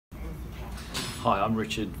Hi, I'm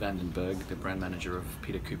Richard Vandenberg, the brand manager of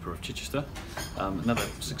Peter Cooper of Chichester. Another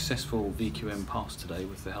successful VQM pass today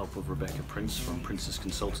with the help of Rebekah from Princes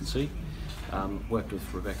Consultancy. Worked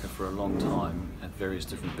with Rebekah for a long time at various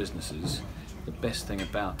different businesses. The best thing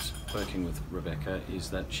about working with Rebekah is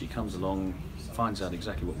that she comes along, finds out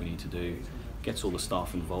exactly what we need to do, gets all the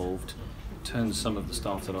staff involved, turns some of the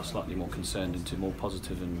staff that are slightly more concerned into more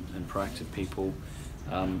positive and proactive people,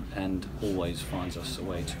 and always finds us a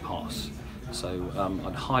way to pass. So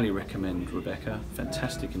I'd highly recommend Rebekah,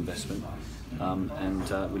 fantastic investment,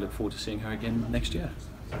 and we look forward to seeing her again next year.